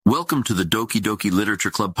Welcome to the Doki Doki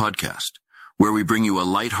Literature Club podcast, where we bring you a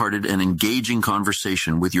lighthearted and engaging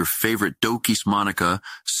conversation with your favorite Dokis Monika,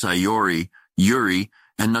 Sayori, Yuri,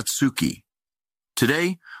 and Natsuki.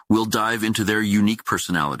 Today, we'll dive into their unique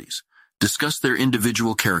personalities, discuss their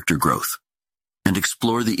individual character growth, and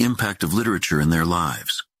explore the impact of literature in their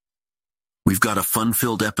lives. We've got a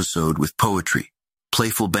fun-filled episode with poetry,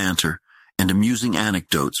 playful banter, and amusing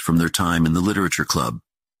anecdotes from their time in the literature club.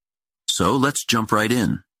 So let's jump right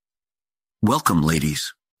in. Welcome,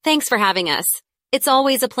 ladies. Thanks for having us. It's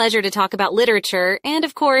always a pleasure to talk about literature and,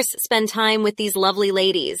 of course, spend time with these lovely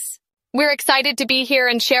ladies. We're excited to be here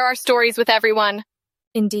and share our stories with everyone.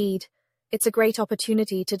 Indeed. It's a great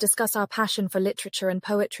opportunity to discuss our passion for literature and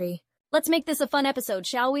poetry. Let's make this a fun episode,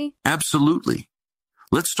 shall we? Absolutely.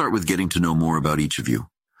 Let's start with getting to know more about each of you.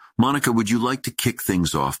 Monika, would you like to kick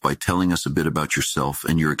things off by telling us a bit about yourself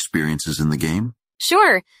and your experiences in the game?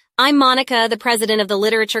 Sure. I'm Monika, the president of the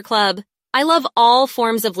Literature Club. I love all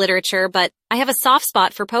forms of literature, but I have a soft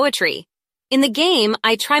spot for poetry. In the game,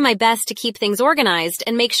 I try my best to keep things organized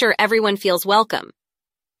and make sure everyone feels welcome.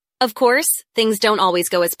 Of course, things don't always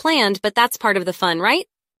go as planned, but that's part of the fun, right?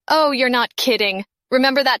 Oh, you're not kidding.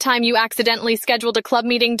 Remember that time you accidentally scheduled a club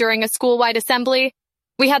meeting during a school-wide assembly?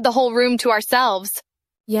 We had the whole room to ourselves.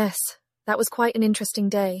 Yes, that was quite an interesting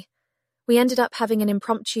day. We ended up having an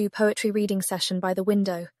impromptu poetry reading session by the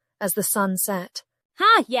window as the sun set.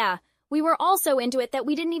 Yeah. We were all so into it that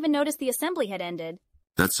we didn't even notice the assembly had ended.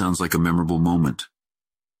 That sounds like a memorable moment.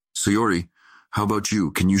 Sayori, how about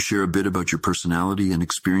you? Can you share a bit about your personality and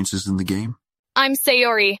experiences in the game? I'm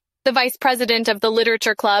Sayori, the vice president of the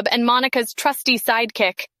Literature Club and Monika's trusty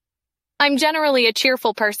sidekick. I'm generally a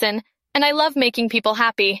cheerful person, and I love making people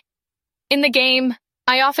happy. In the game,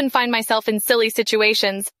 I often find myself in silly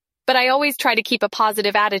situations, but I always try to keep a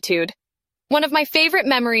positive attitude. One of my favorite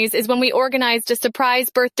memories is when we organized a surprise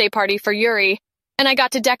birthday party for Yuri, and I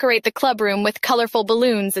got to decorate the club room with colorful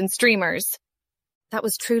balloons and streamers. That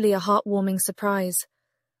was truly a heartwarming surprise.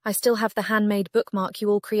 I still have the handmade bookmark you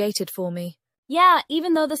all created for me. Yeah,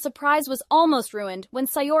 even though the surprise was almost ruined when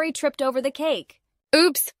Sayori tripped over the cake.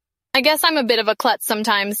 Oops, I guess I'm a bit of a klutz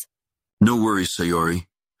sometimes. No worries, Sayori.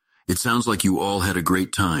 It sounds like you all had a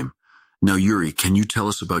great time. Now, Yuri, can you tell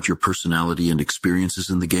us about your personality and experiences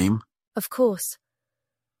in the game? Of course.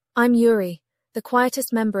 I'm Yuri, the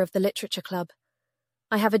quietest member of the Literature Club.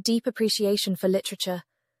 I have a deep appreciation for literature,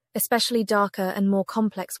 especially darker and more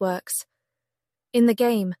complex works. In the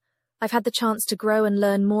game, I've had the chance to grow and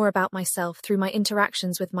learn more about myself through my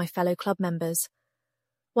interactions with my fellow club members.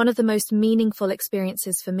 One of the most meaningful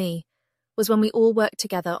experiences for me was when we all worked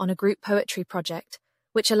together on a group poetry project,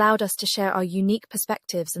 which allowed us to share our unique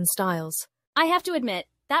perspectives and styles. I have to admit,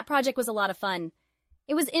 that project was a lot of fun.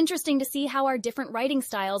 It was interesting to see how our different writing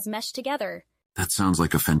styles meshed together. That sounds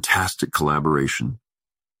like a fantastic collaboration.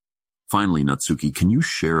 Finally, Natsuki, can you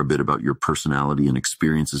share a bit about your personality and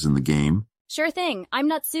experiences in the game? Sure thing. I'm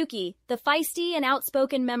Natsuki, the feisty and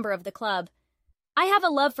outspoken member of the club. I have a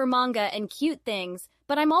love for manga and cute things,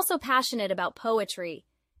 but I'm also passionate about poetry.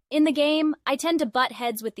 In the game, I tend to butt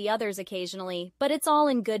heads with the others occasionally, but it's all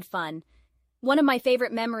in good fun. One of my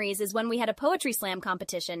favorite memories is when we had a poetry slam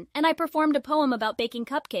competition, and I performed a poem about baking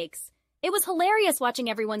cupcakes. It was hilarious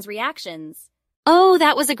watching everyone's reactions. Oh,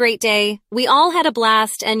 that was a great day. We all had a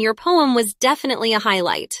blast, and your poem was definitely a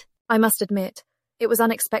highlight. I must admit, it was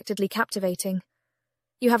unexpectedly captivating.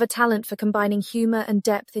 You have a talent for combining humor and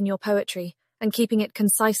depth in your poetry, and keeping it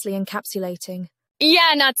concisely encapsulating.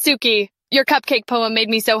 Yeah, Natsuki, your cupcake poem made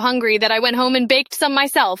me so hungry that I went home and baked some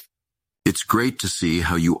myself. It's great to see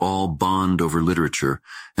how you all bond over literature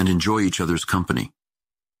and enjoy each other's company.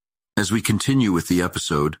 As we continue with the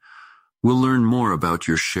episode, we'll learn more about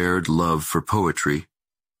your shared love for poetry,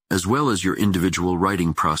 as well as your individual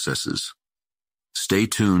writing processes. Stay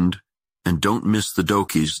tuned, and don't miss the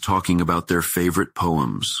Dokis talking about their favorite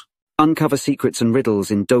poems. Uncover secrets and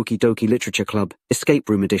riddles in Doki Doki Literature Club, Escape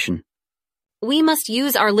Room Edition. We must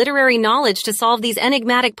use our literary knowledge to solve these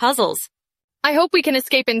enigmatic puzzles. I hope we can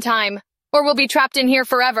escape in time, or we'll be trapped in here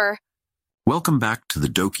forever. Welcome back to the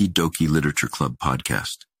Doki Doki Literature Club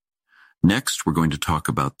podcast. Next, we're going to talk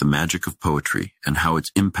about the magic of poetry and how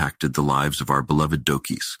it's impacted the lives of our beloved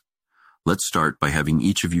Dokis. Let's start by having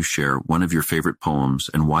each of you share one of your favorite poems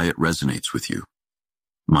and why it resonates with you.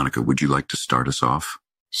 Monika, would you like to start us off?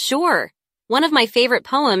 Sure. One of my favorite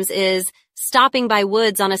poems is Stopping by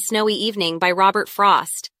Woods on a Snowy Evening by Robert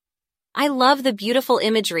Frost. I love the beautiful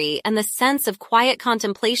imagery and the sense of quiet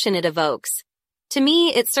contemplation it evokes. To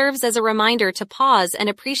me, it serves as a reminder to pause and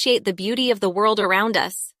appreciate the beauty of the world around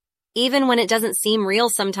us, even when it doesn't seem real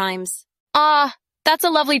sometimes. That's a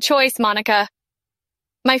lovely choice, Monika.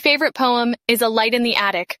 My favorite poem is A Light in the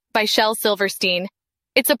Attic by Shel Silverstein.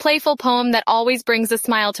 It's a playful poem that always brings a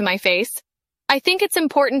smile to my face. I think it's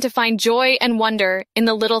important to find joy and wonder in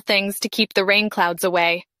the little things to keep the rain clouds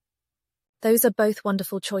away. Those are both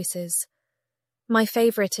wonderful choices. My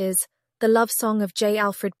favorite is The Love Song of J.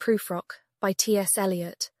 Alfred Prufrock by T.S.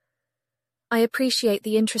 Eliot. I appreciate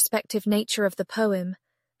the introspective nature of the poem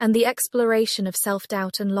and the exploration of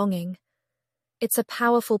self-doubt and longing. It's a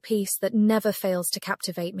powerful piece that never fails to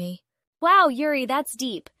captivate me. Wow, Yuri, that's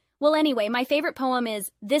deep. Well, anyway, my favorite poem is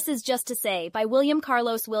This Is Just to Say by William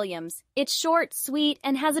Carlos Williams. It's short, sweet,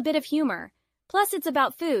 and has a bit of humor. Plus, it's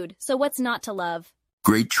about food, so what's not to love?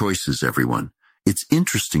 Great choices, everyone. It's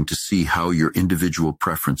interesting to see how your individual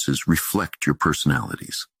preferences reflect your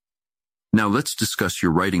personalities. Now let's discuss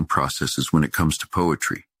your writing processes when it comes to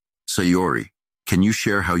poetry. Sayori, can you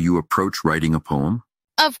share how you approach writing a poem?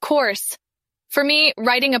 Of course. For me,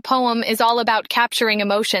 writing a poem is all about capturing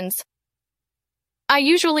emotions. I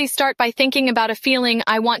usually start by thinking about a feeling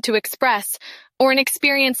I want to express or an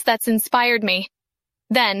experience that's inspired me.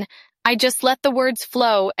 Then, I just let the words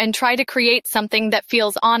flow and try to create something that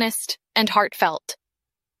feels honest and heartfelt.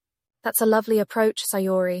 That's a lovely approach,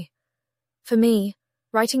 Sayori. For me,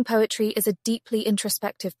 writing poetry is a deeply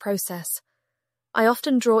introspective process. I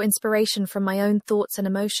often draw inspiration from my own thoughts and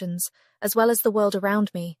emotions, as well as the world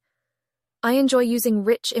around me. I enjoy using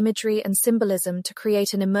rich imagery and symbolism to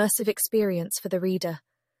create an immersive experience for the reader.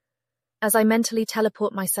 As I mentally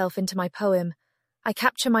teleport myself into my poem, I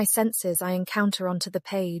capture my senses I encounter onto the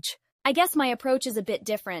page. I guess my approach is a bit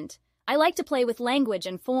different. I like to play with language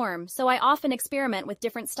and form, so I often experiment with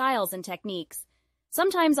different styles and techniques.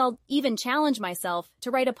 Sometimes I'll even challenge myself to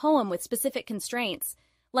write a poem with specific constraints,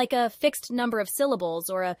 like a fixed number of syllables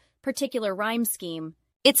or a particular rhyme scheme.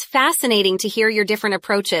 It's fascinating to hear your different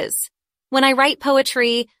approaches. When I write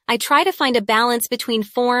poetry, I try to find a balance between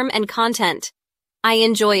form and content. I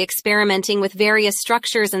enjoy experimenting with various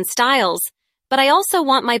structures and styles, but I also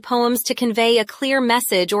want my poems to convey a clear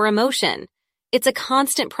message or emotion. It's a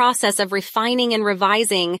constant process of refining and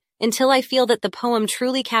revising until I feel that the poem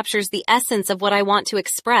truly captures the essence of what I want to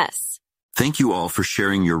express. Thank you all for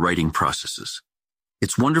sharing your writing processes.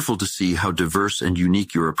 It's wonderful to see how diverse and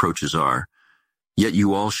unique your approaches are, yet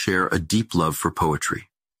you all share a deep love for poetry.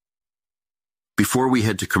 Before we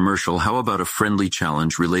head to commercial, how about a friendly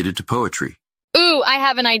challenge related to poetry? Ooh, I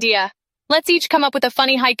have an idea. Let's each come up with a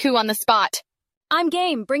funny haiku on the spot. I'm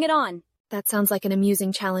game, bring it on. That sounds like an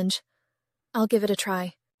amusing challenge. I'll give it a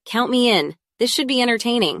try. Count me in. This should be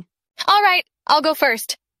entertaining. All right, I'll go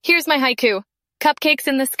first. Here's my haiku. Cupcakes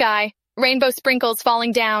in the sky, rainbow sprinkles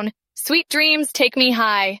falling down, sweet dreams take me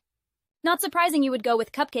high. Not surprising you would go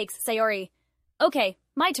with cupcakes, Sayori. Okay,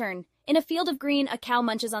 my turn. In a field of green, a cow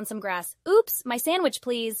munches on some grass. Oops, my sandwich,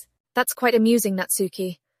 please. That's quite amusing,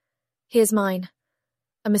 Natsuki. Here's mine.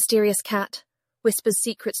 A mysterious cat whispers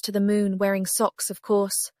secrets to the moon, wearing socks, of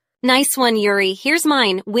course. Nice one, Yuri. Here's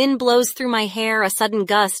mine. Wind blows through my hair, a sudden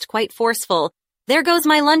gust, quite forceful. There goes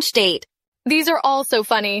my lunch date. These are all so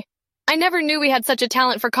funny. I never knew we had such a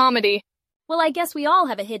talent for comedy. Well, I guess we all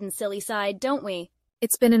have a hidden silly side, don't we?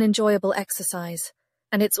 It's been an enjoyable exercise,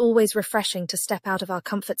 and it's always refreshing to step out of our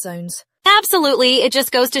comfort zones. Absolutely. It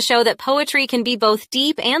just goes to show that poetry can be both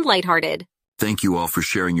deep and lighthearted. Thank you all for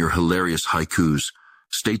sharing your hilarious haikus.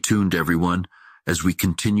 Stay tuned, everyone, as we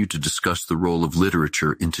continue to discuss the role of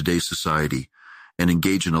literature in today's society and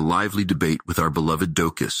engage in a lively debate with our beloved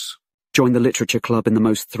Dokis. Join the Literature Club in the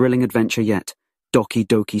most thrilling adventure yet, Doki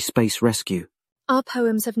Doki Space Rescue. Our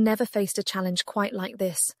poems have never faced a challenge quite like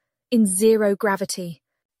this, in zero gravity.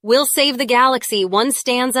 We'll save the galaxy one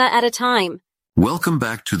stanza at a time. Welcome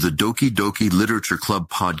back to the Doki Doki Literature Club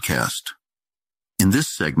podcast. In this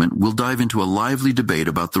segment, we'll dive into a lively debate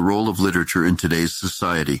about the role of literature in today's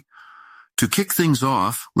society. To kick things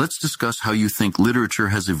off, let's discuss how you think literature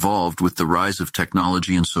has evolved with the rise of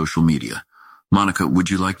technology and social media. Monika, would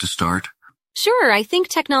you like to start? Sure, I think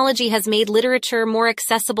technology has made literature more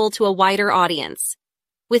accessible to a wider audience.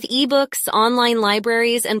 With ebooks, online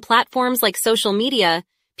libraries, and platforms like social media,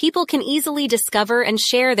 people can easily discover and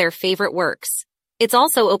share their favorite works. It's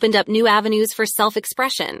also opened up new avenues for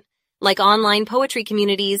self-expression, like online poetry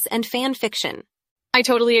communities and fan fiction. I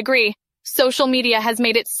totally agree. Social media has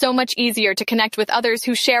made it so much easier to connect with others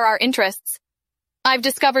who share our interests. I've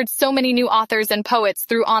discovered so many new authors and poets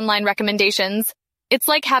through online recommendations. It's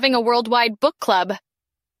like having a worldwide book club.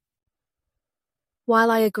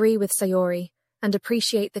 While I agree with Sayori and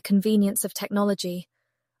appreciate the convenience of technology,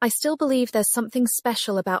 I still believe there's something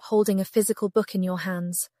special about holding a physical book in your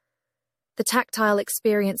hands. The tactile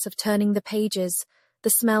experience of turning the pages, the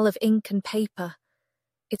smell of ink and paper.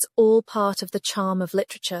 It's all part of the charm of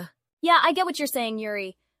literature. Yeah, I get what you're saying,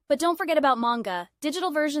 Yuri. But don't forget about manga.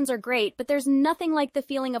 Digital versions are great, but there's nothing like the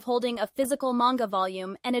feeling of holding a physical manga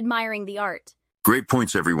volume and admiring the art. Great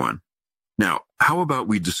points, everyone. Now, how about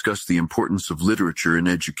we discuss the importance of literature in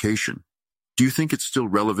education? Do you think it's still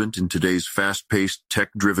relevant in today's fast-paced,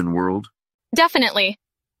 tech-driven world? Definitely.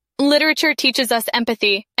 Literature teaches us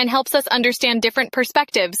empathy and helps us understand different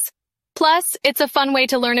perspectives. Plus, it's a fun way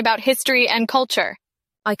to learn about history and culture.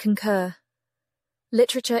 I concur.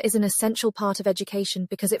 Literature is an essential part of education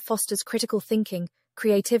because it fosters critical thinking,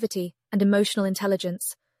 creativity, and emotional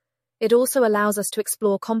intelligence. It also allows us to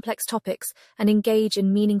explore complex topics and engage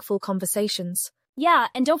in meaningful conversations. Yeah,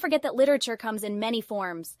 and don't forget that literature comes in many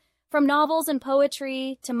forms. From novels and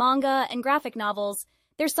poetry to manga and graphic novels,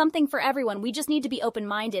 there's something for everyone. We just need to be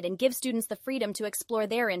open-minded and give students the freedom to explore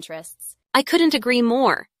their interests. I couldn't agree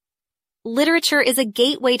more. Literature is a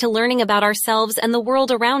gateway to learning about ourselves and the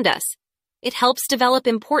world around us. It helps develop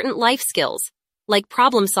important life skills, like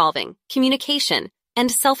problem-solving, communication, and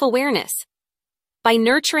self-awareness. By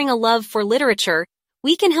nurturing a love for literature,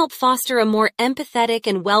 we can help foster a more empathetic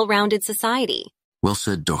and well-rounded society. Well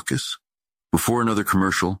said, Dorcas. Before another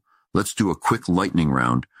commercial, let's do a quick lightning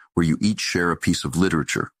round where you each share a piece of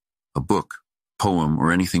literature, a book, poem,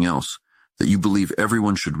 or anything else that you believe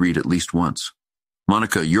everyone should read at least once.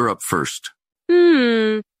 Monika, you're up first.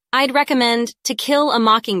 I'd recommend To Kill a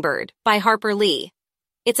Mockingbird by Harper Lee.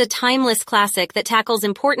 It's a timeless classic that tackles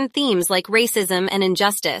important themes like racism and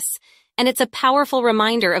injustice, and it's a powerful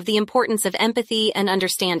reminder of the importance of empathy and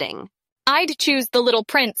understanding. I'd choose The Little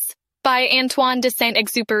Prince by Antoine de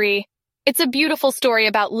Saint-Exupéry. It's a beautiful story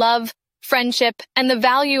about love, friendship, and the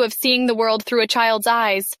value of seeing the world through a child's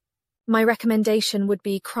eyes. My recommendation would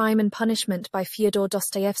be Crime and Punishment by Fyodor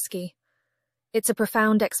Dostoevsky. It's a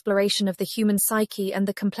profound exploration of the human psyche and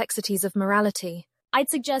the complexities of morality. I'd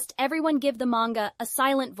suggest everyone give the manga A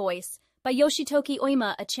Silent Voice by Yoshitoki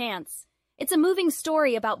Oima a chance. It's a moving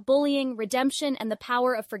story about bullying, redemption, and the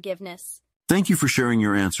power of forgiveness. Thank you for sharing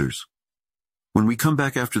your answers. When we come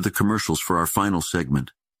back after the commercials for our final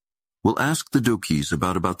segment, we'll ask the Dokis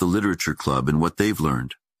about the Literature Club and what they've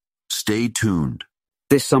learned. Stay tuned.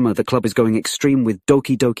 This summer, the club is going extreme with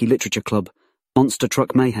Doki Doki Literature Club, Monster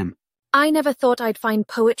Truck Mayhem. I never thought I'd find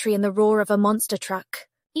poetry in the roar of a monster truck.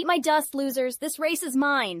 Eat my dust, losers. This race is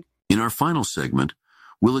mine. In our final segment,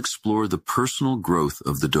 we'll explore the personal growth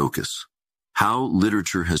of the Dokas, how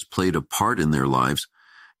literature has played a part in their lives,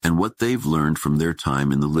 and what they've learned from their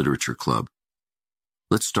time in the Literature Club.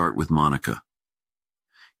 Let's start with Monika.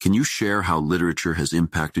 Can you share how literature has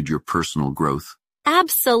impacted your personal growth?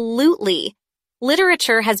 Absolutely.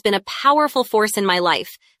 Literature has been a powerful force in my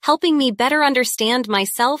life, helping me better understand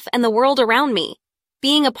myself and the world around me.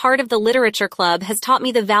 Being a part of the Literature Club has taught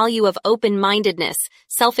me the value of open-mindedness,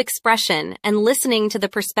 self-expression, and listening to the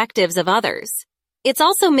perspectives of others. It's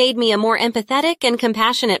also made me a more empathetic and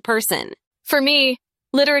compassionate person. For me,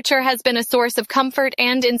 literature has been a source of comfort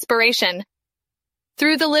and inspiration.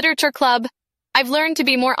 Through the Literature Club, I've learned to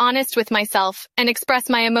be more honest with myself and express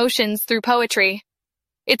my emotions through poetry.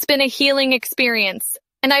 It's been a healing experience,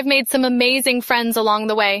 and I've made some amazing friends along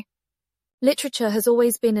the way. Literature has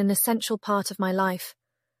always been an essential part of my life.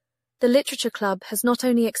 The Literature Club has not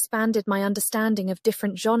only expanded my understanding of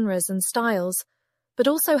different genres and styles, but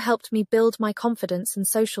also helped me build my confidence and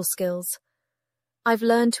social skills. I've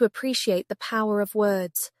learned to appreciate the power of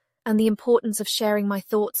words and the importance of sharing my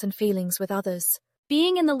thoughts and feelings with others.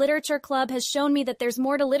 Being in the Literature Club has shown me that there's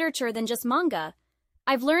more to literature than just manga.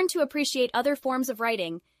 I've learned to appreciate other forms of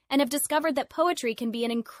writing and have discovered that poetry can be an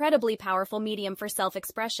incredibly powerful medium for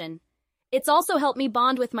self-expression. It's also helped me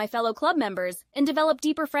bond with my fellow club members and develop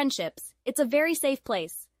deeper friendships. It's a very safe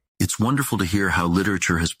place. It's wonderful to hear how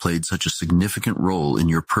literature has played such a significant role in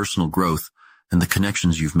your personal growth and the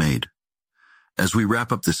connections you've made. As we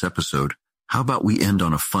wrap up this episode, how about we end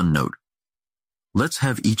on a fun note? Let's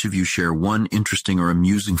have each of you share one interesting or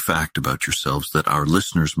amusing fact about yourselves that our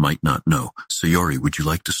listeners might not know. Sayori, would you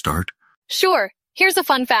like to start? Sure. Here's a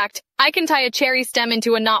fun fact. I can tie a cherry stem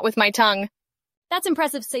into a knot with my tongue. That's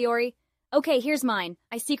impressive, Sayori. Okay, here's mine.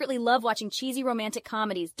 I secretly love watching cheesy romantic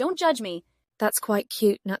comedies. Don't judge me. That's quite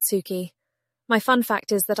cute, Natsuki. My fun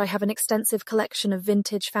fact is that I have an extensive collection of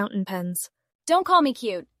vintage fountain pens. Don't call me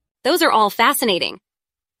cute. Those are all fascinating.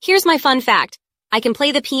 Here's my fun fact. I can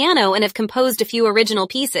play the piano and have composed a few original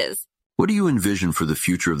pieces. What do you envision for the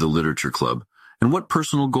future of the Literature Club, and what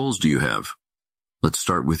personal goals do you have? Let's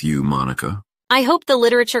start with you, Monika. I hope the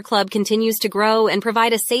Literature Club continues to grow and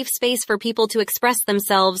provide a safe space for people to express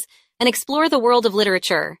themselves and explore the world of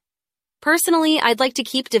literature. Personally, I'd like to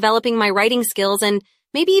keep developing my writing skills and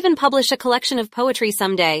Maybe even publish a collection of poetry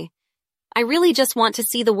someday. I really just want to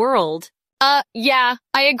see the world. Yeah,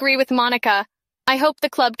 I agree with Monika. I hope the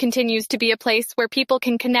club continues to be a place where people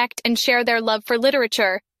can connect and share their love for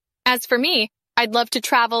literature. As for me, I'd love to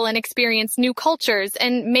travel and experience new cultures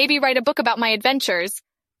and maybe write a book about my adventures.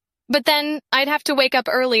 But then I'd have to wake up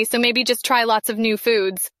early, so maybe just try lots of new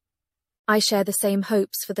foods. I share the same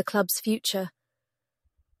hopes for the club's future.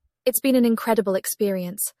 It's been an incredible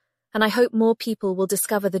experience, and I hope more people will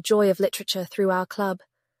discover the joy of literature through our club.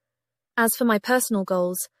 As for my personal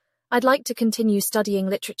goals, I'd like to continue studying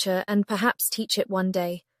literature and perhaps teach it one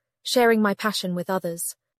day, sharing my passion with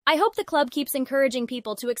others. I hope the club keeps encouraging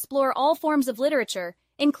people to explore all forms of literature,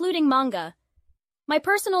 including manga. My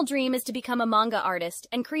personal dream is to become a manga artist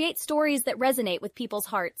and create stories that resonate with people's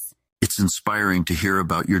hearts. It's inspiring to hear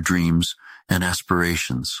about your dreams and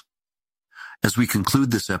aspirations. As we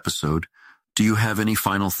conclude this episode, do you have any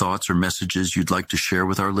final thoughts or messages you'd like to share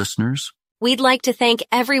with our listeners? We'd like to thank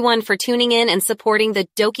everyone for tuning in and supporting the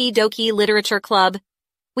Doki Doki Literature Club.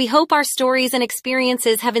 We hope our stories and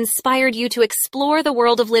experiences have inspired you to explore the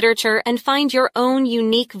world of literature and find your own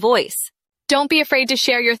unique voice. Don't be afraid to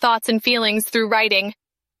share your thoughts and feelings through writing.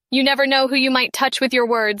 You never know who you might touch with your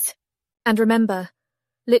words. And remember,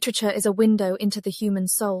 literature is a window into the human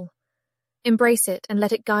soul. Embrace it and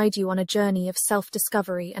let it guide you on a journey of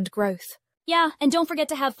self-discovery and growth. Yeah, and don't forget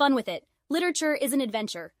to have fun with it. Literature is an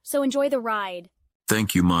adventure, so enjoy the ride.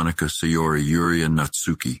 Thank you, Monika, Sayori, Yuri, and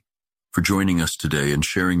Natsuki, for joining us today and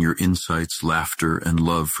sharing your insights, laughter, and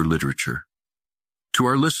love for literature. To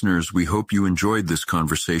our listeners, we hope you enjoyed this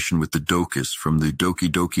conversation with the Dokis from the Doki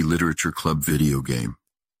Doki Literature Club video game.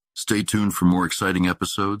 Stay tuned for more exciting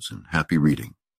episodes and happy reading.